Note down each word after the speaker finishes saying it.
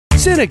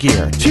Cine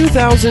Gear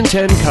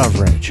 2010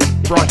 coverage.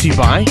 Brought to you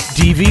by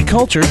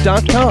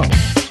dvculture.com.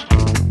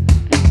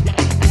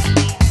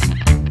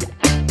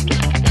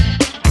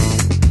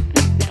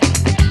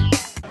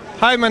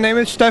 Hi, my name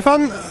is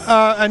Stefan,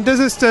 and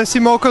this is the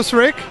C-MOCOS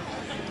rig.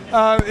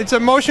 It's a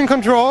motion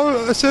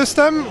control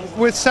system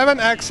with 7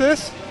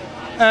 axes,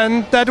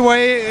 and that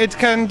way it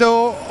can do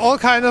all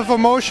kinds of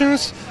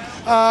motions,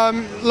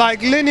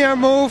 like linear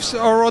moves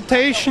or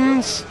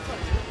rotations,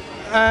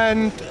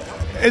 and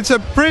it's a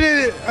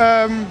pretty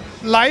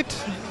light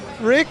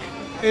rig.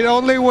 It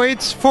only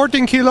weighs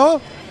 14 kilo,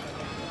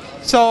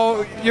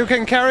 so you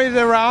can carry it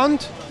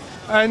around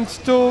and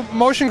do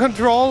motion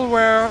control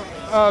where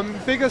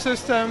bigger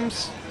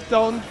systems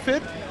don't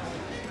fit.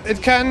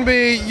 It can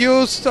be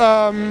used,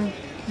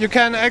 you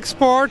can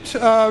export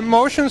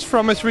motions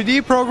from a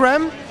 3D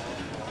program,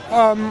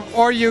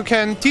 or you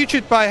can teach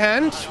it by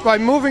hand by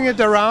moving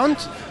it around,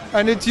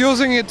 and it's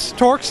using its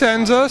torque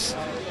sensors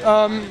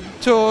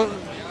to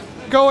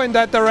go in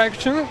that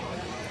direction,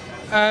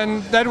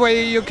 and that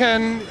way you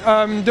can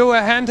do a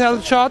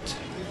handheld shot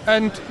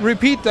and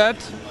repeat that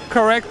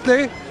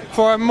correctly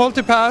for a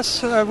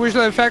multipass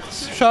visual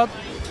effects shot.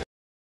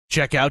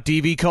 Check out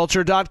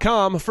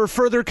dvculture.com for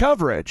further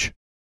coverage.